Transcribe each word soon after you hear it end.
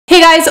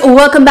Hey guys,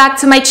 welcome back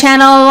to my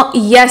channel.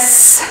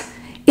 Yes,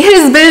 it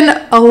has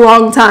been a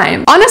long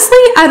time. Honestly,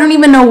 I don't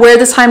even know where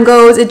the time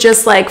goes. It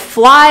just like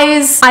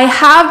flies. I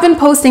have been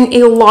posting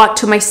a lot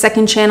to my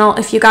second channel.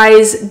 If you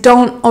guys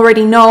don't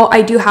already know,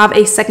 I do have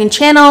a second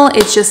channel.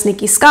 It's just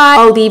Niki Sky.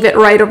 I'll leave it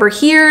right over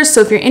here.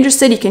 So if you're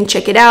interested, you can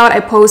check it out.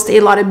 I post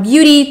a lot of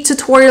beauty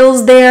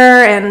tutorials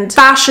there and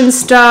fashion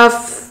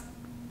stuff.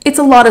 It's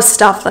a lot of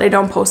stuff that I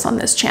don't post on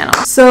this channel.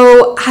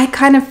 So I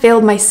kind of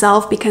failed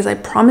myself because I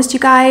promised you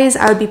guys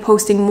I would be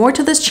posting more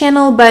to this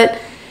channel, but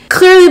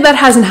clearly that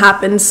hasn't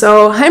happened.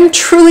 So I'm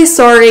truly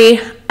sorry.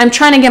 I'm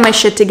trying to get my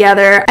shit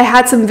together. I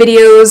had some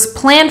videos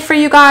planned for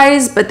you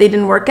guys, but they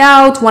didn't work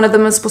out. One of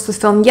them was supposed to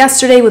film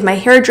yesterday with my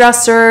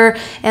hairdresser,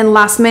 and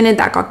last minute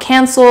that got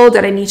canceled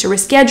and I need to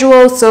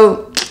reschedule.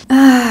 So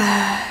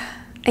I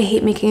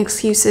hate making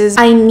excuses.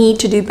 I need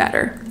to do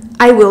better.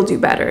 I will do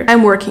better.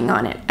 I'm working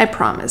on it, I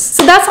promise.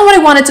 So that's not what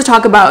I wanted to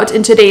talk about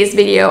in today's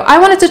video. I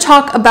wanted to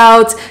talk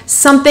about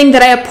something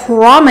that I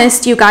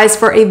promised you guys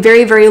for a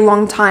very, very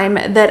long time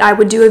that I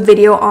would do a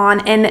video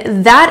on,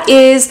 and that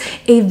is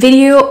a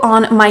video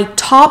on my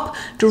top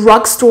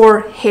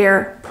drugstore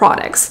hair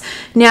products.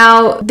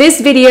 Now, this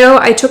video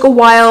I took a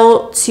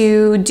while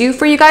to do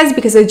for you guys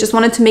because I just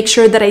wanted to make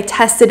sure that I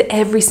tested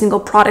every single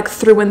product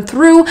through and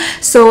through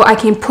so I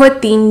can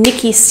put the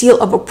Niki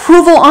seal of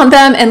approval on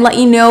them and let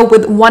you know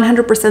with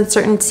 100%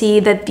 certainty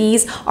that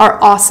these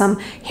are awesome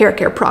hair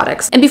care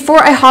products. And before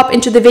I hop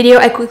into the video,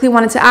 I quickly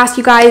wanted to ask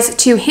you guys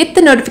to hit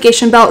the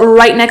notification bell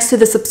right next to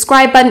the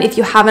subscribe button if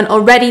you haven't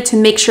already, to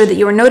make sure that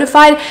you are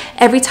notified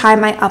every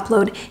time I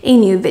upload a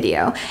new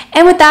video.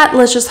 And with that,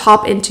 let's just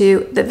hop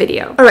into the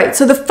video. All right,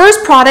 so the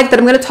first product that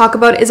I'm going to talk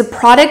about is a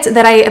product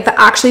that I have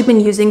actually been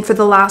using for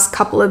the last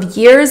couple of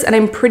years, and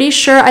I'm pretty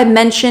sure I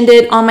mentioned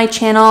it on my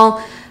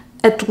channel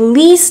at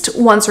least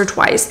once or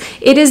twice.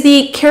 It is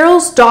the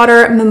Carol's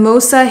Daughter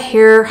Mimosa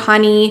Hair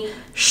Honey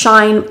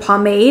Shine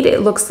Pomade.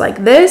 It looks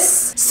like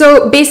this.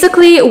 So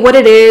basically what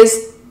it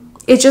is,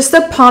 it's just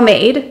a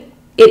pomade.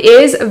 It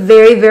is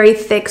very, very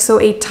thick, so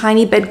a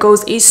tiny bit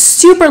goes a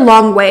super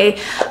long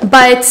way.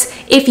 But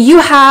if you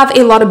have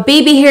a lot of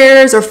baby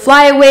hairs or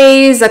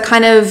flyaways that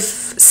kind of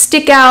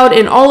stick out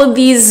in all of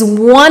these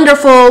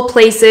wonderful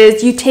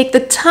places, you take the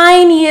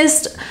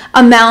tiniest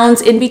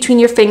amount in between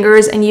your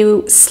fingers and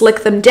you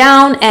slick them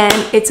down, and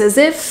it's as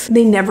if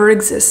they never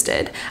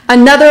existed.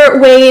 Another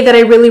way that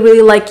I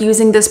really like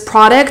using this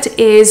product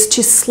is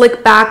to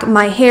slick back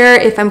my hair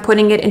if I'm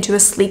putting it into a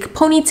sleek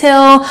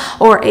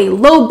ponytail or a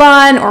low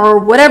bun or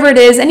whatever it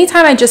is.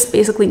 Anytime I just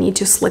basically need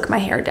to slick my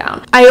hair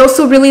down. I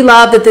also really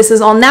love that this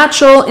is all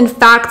natural. In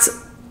fact,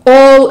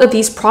 all of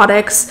these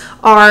products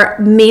are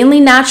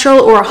mainly natural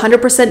or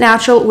 100%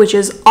 natural, which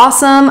is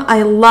awesome.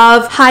 I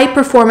love high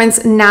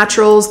performance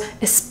naturals,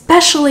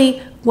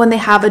 especially when they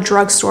have a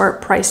drugstore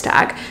price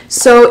tag.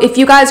 So if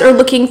you guys are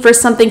looking for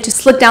something to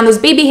slick down those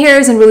baby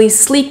hairs and really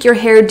sleek your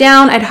hair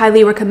down, I'd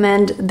highly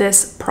recommend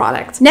this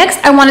product. Next,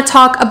 I want to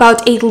talk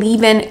about a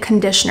leave-in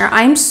conditioner.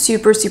 I'm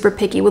super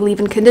picky with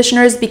leave-in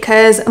conditioners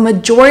because a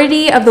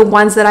majority of the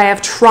ones that I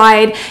have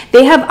tried,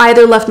 they have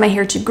either left my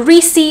hair too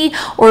greasy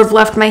or have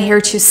left my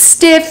hair too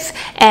stiff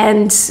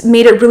and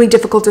made it really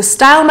difficult to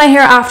style my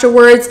hair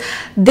afterwards.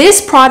 This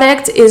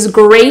product is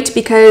great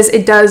because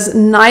it does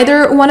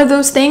neither one of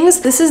those things.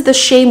 This is the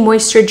Shea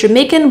Moisture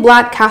Jamaican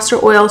Black Castor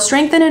Oil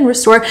Strengthen and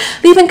Restore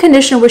Leave-In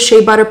Conditioner with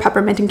shea butter,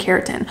 peppermint, and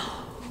keratin.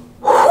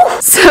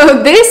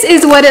 So this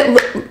is what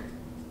it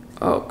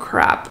oh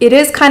crap. It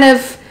is kind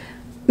of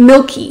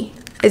milky,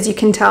 as you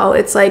can tell.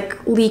 It's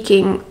like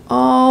leaking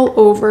all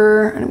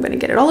over, and I'm going to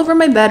get it all over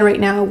my bed right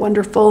now.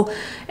 Wonderful.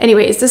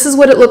 Anyways, this is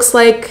what it looks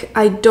like.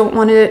 I don't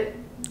want to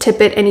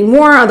tip it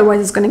anymore, otherwise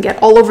it's going to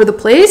get all over the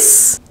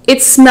place.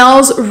 It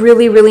smells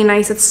really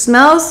nice. It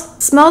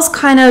smells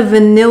kind of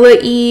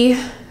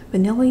vanilla-y.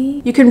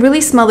 You can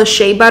really smell the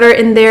shea butter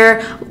in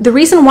there. The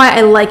reason why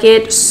I like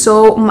it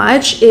so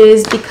much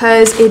is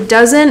because it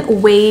doesn't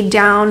weigh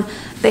down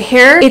the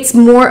hair. It's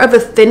more of a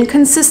thin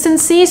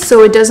consistency,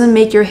 so it doesn't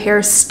make your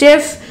hair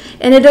stiff,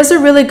 and it does a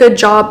really good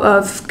job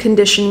of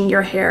conditioning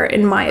your hair,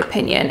 in my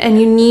opinion.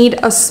 And you need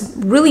a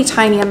really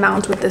tiny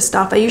amount with this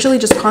stuff. I usually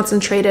just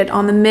concentrate it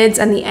on the mids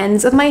and the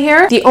ends of my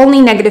hair. The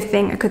only negative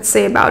thing I could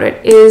say about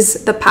it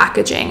is the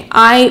packaging.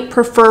 I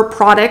prefer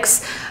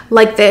products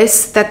like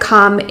this that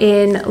come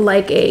in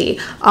like a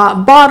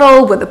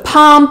bottle with a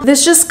pump.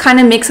 This just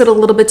kind of makes it a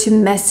little bit too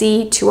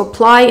messy to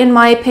apply, in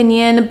my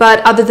opinion.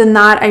 But other than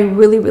that, I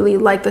really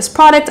like this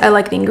product. I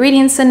like the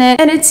ingredients in it,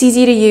 and it's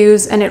easy to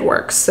use and it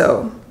works.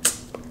 So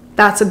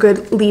that's a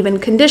good leave-in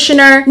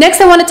conditioner. Next,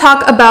 I want to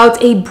talk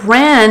about a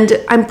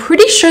brand. I'm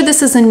pretty sure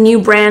this is a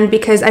new brand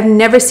because I've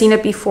never seen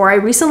it before. I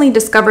recently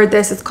discovered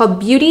this. It's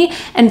called Beauty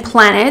and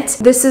Planet.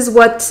 This is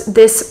what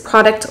this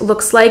product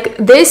looks like.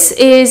 This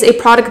is a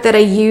product that I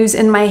use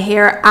in my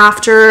hair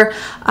after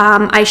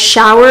I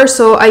shower.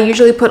 So I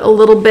usually put a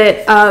little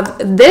bit of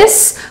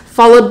this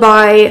followed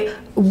by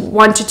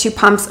 1 to 2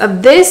 pumps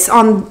of this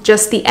on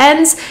just the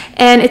ends,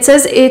 and it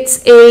says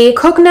it's a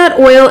coconut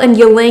oil and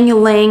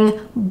ylang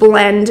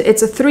blend.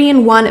 It's a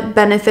 3-in-1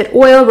 benefit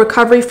oil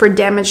recovery for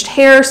damaged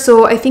hair.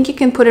 So I think you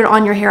can put it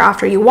on your hair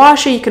after you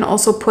wash it. You can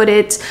also put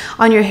it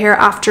on your hair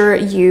after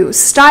you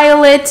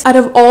style it. Out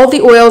of all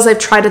the oils I've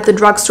tried at the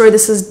drugstore,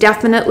 this is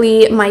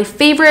definitely my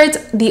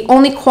favorite. The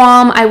only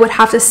qualm I would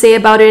have to say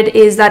about it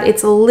is that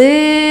it's a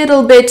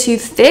little bit too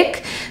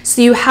thick,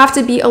 so you have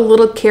to be a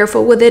little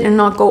careful with it and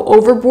not go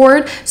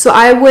overboard. So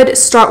I would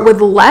start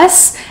with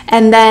less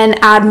and then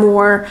add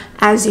more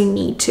as you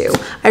need to.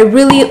 I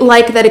really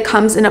like that it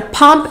comes in a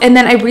pump. And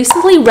then I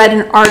recently read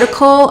an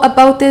article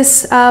about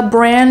this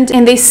brand,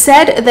 and they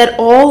said that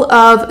all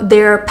of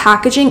their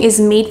packaging is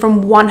made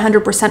from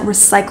 100%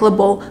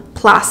 recyclable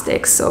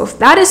plastic. So if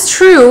that is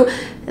true,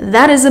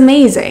 that is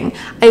amazing.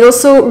 I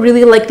also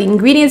really like the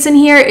ingredients in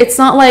here. It's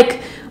not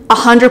like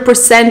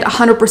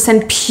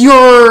 100%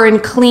 pure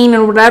and clean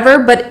and whatever,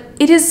 but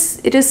it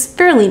is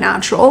fairly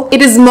natural.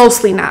 It is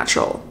mostly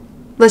natural.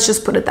 Let's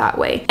just put it that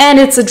way. And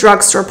it's a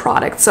drugstore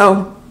product,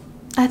 so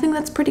I think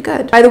that's pretty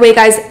good. By the way,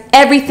 guys,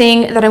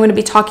 everything that I'm going to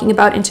be talking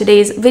about in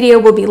today's video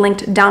will be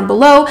linked down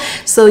below,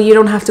 so you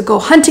don't have to go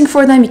hunting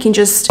for them. You can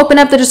just open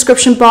up the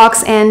description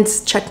box and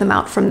check them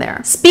out from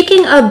there.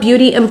 Speaking of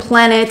Beauty and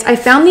Planet, I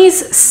found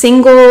these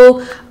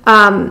single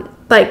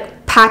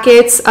like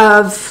packets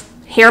of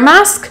hair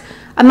mask.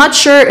 I'm not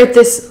sure if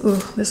this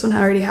one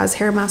already has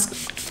hair mask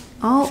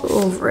all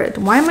over it.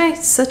 Why am I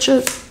such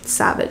a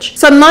savage?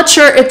 So I'm not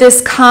sure if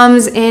this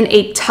comes in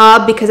a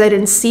tub because I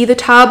didn't see the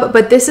tub,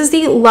 but this is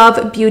the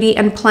Love Beauty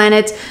and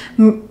Planet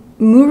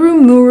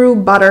Muru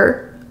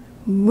butter.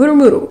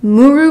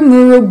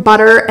 Muru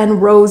butter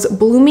and rose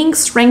blooming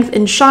strength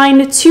and shine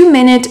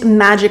 2-minute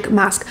magic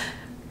mask.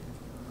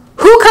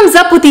 Who comes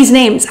up with these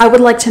names? I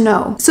would like to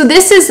know. So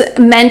this is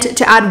meant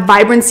to add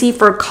vibrancy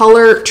for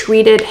color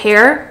treated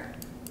hair.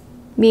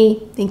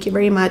 Me, thank you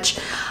very much.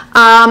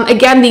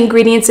 Again, the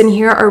ingredients in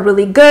here are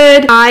really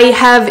good. I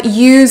have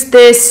used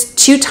this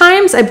 2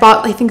 times. I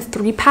bought, I think,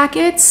 3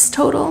 packets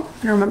total.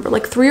 I don't remember,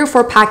 like 3 or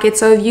 4 packets.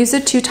 So I've used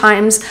it 2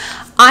 times.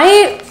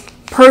 I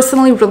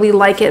personally really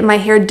like it. My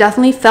hair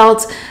definitely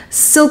felt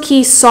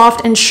silky,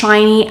 soft, and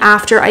shiny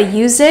after I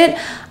used it.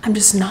 I'm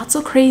just not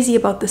so crazy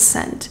about the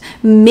scent.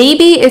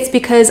 Maybe it's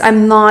because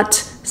I'm not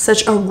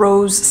such a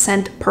rose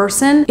scent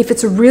person. If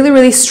it's a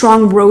really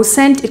strong rose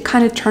scent, it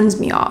kind of turns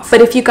me off. But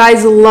if you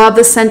guys love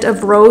the scent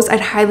of rose, I'd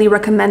highly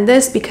recommend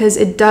this because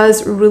it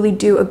does really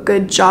do a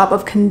good job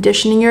of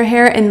conditioning your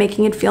hair and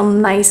making it feel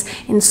nice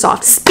and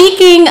soft.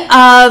 Speaking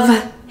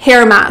of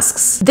hair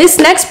masks, this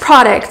next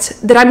product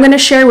that I'm going to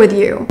share with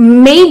you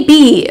may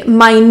be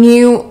my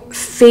new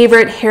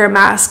favorite hair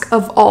mask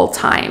of all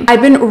time.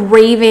 I've been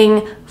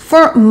raving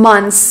for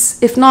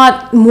months, if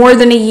not more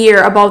than a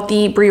year, about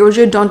the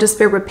Briogeo Don't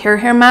Despair Repair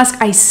hair mask.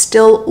 I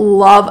still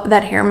love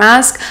that hair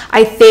mask.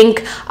 I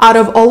think out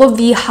of all of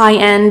the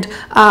high-end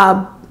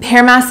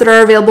hair masks that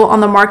are available on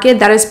the market,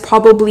 that is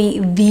probably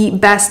the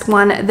best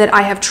one that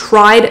I have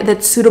tried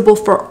that's suitable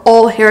for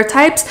all hair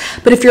types.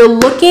 But if you're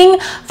looking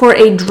for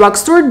a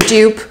drugstore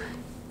dupe,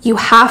 you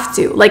have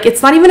to. Like,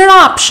 it's not even an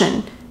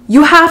option.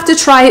 You have to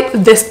try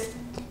this.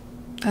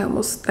 I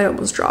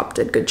almost dropped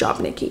it. Good job,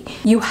 Nikki.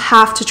 You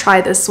have to try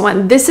this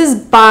one. This is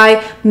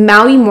by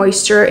Maui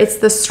Moisture. It's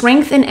the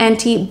Strength and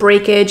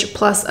Anti-Breakage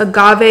plus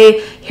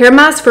Agave hair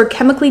mask for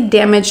chemically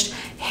damaged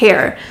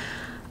hair.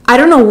 I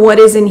don't know what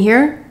is in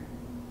here.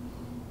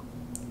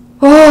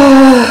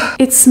 Oh,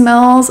 it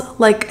smells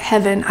like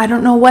heaven. I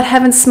don't know what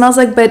heaven smells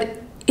like, but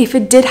if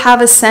it did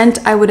have a scent,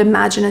 I would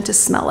imagine it to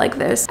smell like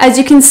this. As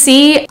you can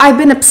see, I've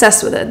been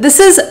obsessed with it. This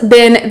has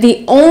been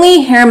the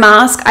only hair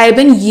mask I've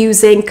been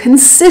using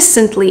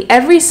consistently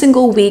every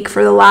single week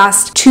for the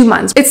last 2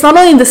 months. It's not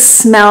only the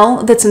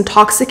smell that's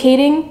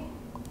intoxicating,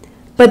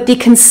 but the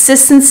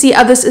consistency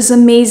of this is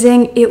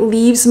amazing. It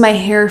leaves my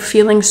hair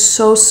feeling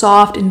so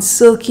soft and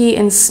silky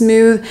and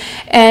smooth,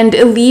 and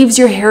it leaves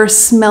your hair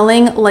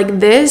smelling like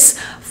this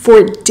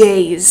for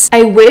days.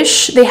 I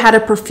wish they had a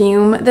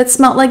perfume that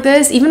smelled like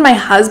this. Even my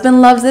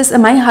husband loves this,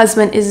 and my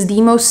husband is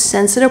the most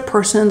sensitive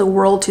person in the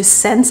world to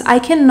scents. I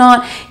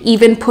cannot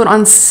even put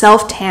on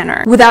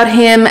self-tanner without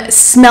him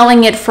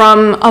smelling it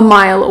from a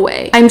mile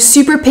away. I'm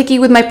super picky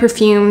with my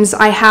perfumes.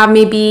 I have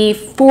maybe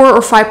 4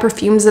 or 5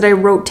 perfumes that I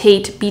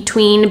rotate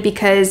between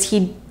because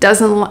he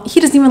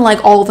doesn't even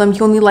like all of them. He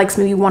only likes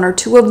maybe 1 or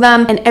 2 of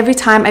them. And every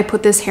time I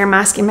put this hair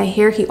mask in my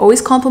hair, he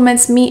always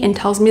compliments me and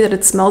tells me that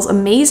it smells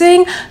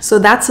amazing. So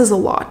that says a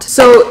lot.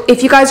 So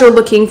if you guys are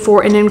looking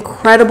for an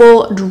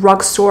incredible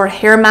drugstore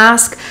hair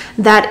mask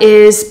that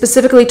is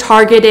specifically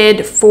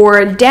targeted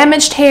for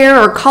damaged hair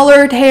or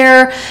colored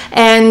hair,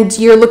 and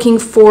you're looking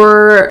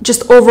for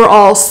just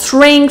overall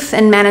strength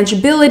and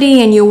manageability,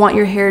 and you want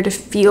your hair to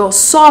feel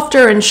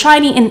softer and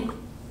shiny and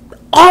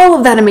all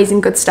of that amazing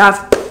good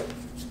stuff,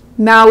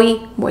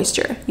 Maui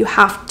Moisture. You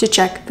have to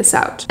check this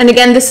out. And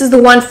again, this is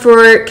the one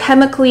for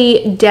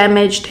chemically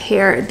damaged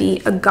hair,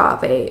 the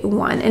Agave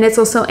one. And it's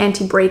also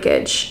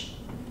anti-breakage.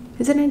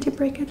 Is it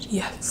anti-breakage?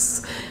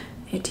 Yes.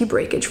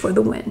 Anti-Breakage for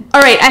the win.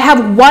 All right, I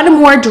have one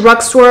more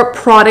drugstore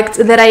product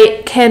that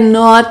I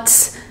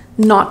cannot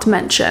not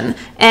mention,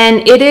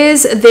 and it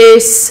is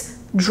this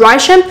dry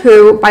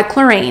shampoo by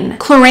Klorane.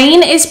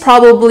 Klorane is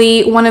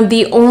probably one of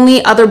the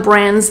only other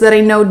brands that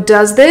I know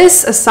does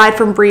this aside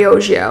from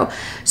Briogeo.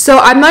 So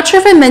I'm not sure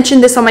if I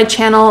mentioned this on my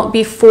channel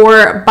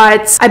before,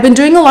 but I've been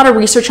doing a lot of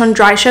research on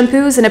dry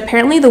shampoos, and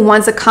apparently the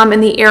ones that come in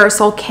the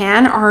aerosol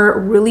can are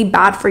really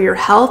bad for your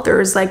health.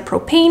 There's like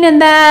propane in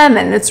them,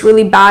 and it's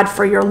really bad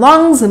for your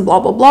lungs and blah,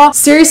 blah, blah.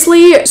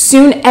 Seriously,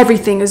 soon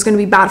everything is going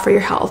to be bad for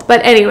your health.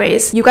 But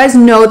anyways, you guys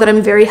know that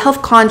I'm very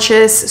health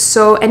conscious.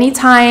 So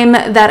anytime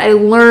that I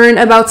learn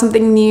about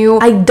something new,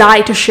 I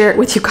die to share it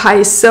with you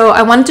guys. So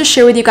I wanted to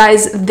share with you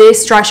guys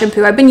this dry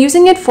shampoo. I've been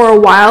using it for a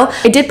while.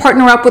 I did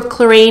partner up with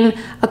Klorane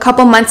a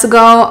couple months ago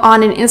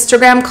on an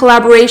Instagram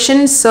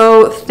collaboration.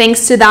 So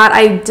thanks to that,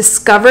 I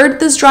discovered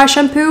this dry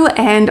shampoo,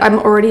 and I'm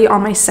already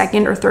on my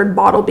second or third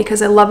bottle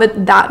because I love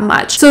it that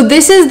much. So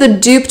this is the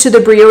dupe to the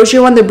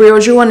Briogeo one. The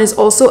Briogeo one is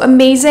also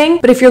amazing,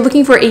 but if you're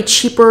looking for a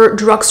cheaper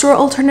drugstore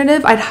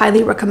alternative, I'd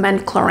highly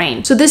recommend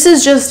Klorane. So this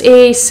is just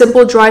a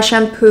simple dry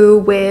shampoo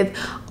with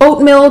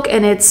oat milk,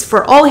 and it's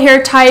for all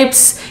hair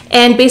types.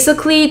 And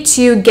basically,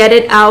 to get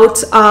it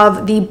out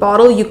of the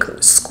bottle, you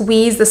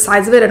squeeze the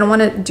sides of it. I don't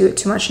want to do it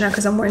too much now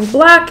because I'm wearing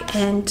black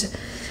and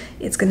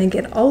it's gonna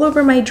get all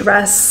over my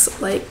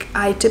dress like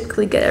I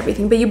typically get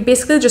everything. But you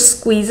basically just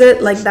squeeze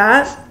it like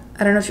that.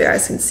 I don't know if you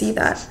guys can see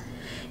that.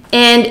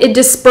 And it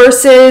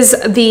disperses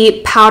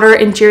the powder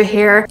into your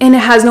hair, and it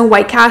has no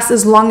white cast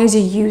as long as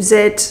you use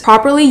it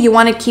properly. You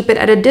want to keep it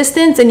at a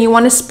distance, and you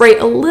want to spray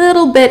a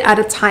little bit at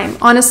a time.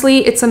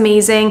 Honestly, it's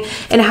amazing.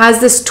 And it has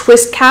this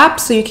twist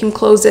cap, so you can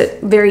close it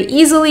very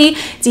easily.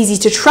 It's easy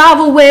to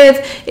travel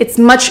with. It's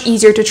much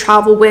easier to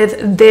travel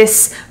with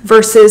this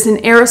versus an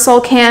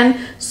aerosol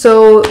can.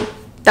 So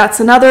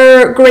that's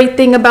another great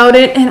thing about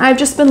it, and I've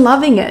just been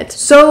loving it.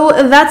 So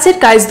that's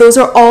it, guys. Those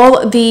are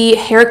all the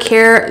hair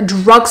care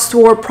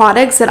drugstore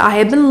products that I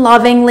have been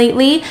loving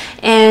lately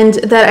and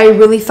that I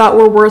really thought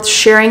were worth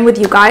sharing with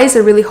you guys. I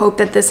really hope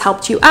that this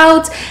helped you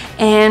out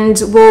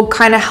and will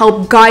kind of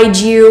help guide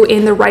you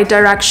in the right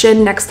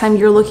direction next time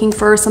you're looking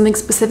for something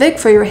specific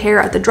for your hair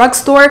at the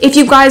drugstore. If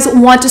you guys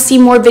want to see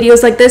more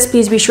videos like this,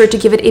 please be sure to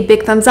give it a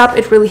big thumbs up.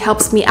 It really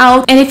helps me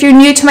out. And if you're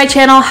new to my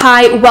channel,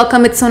 hi,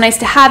 welcome. It's so nice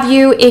to have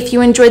you. If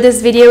you enjoyed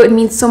this video, it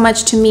means so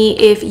much to me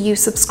if you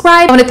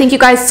subscribe. I want to thank you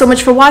guys so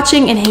much for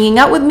watching and hanging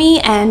out with me,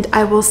 and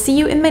I will see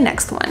you in my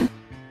next one.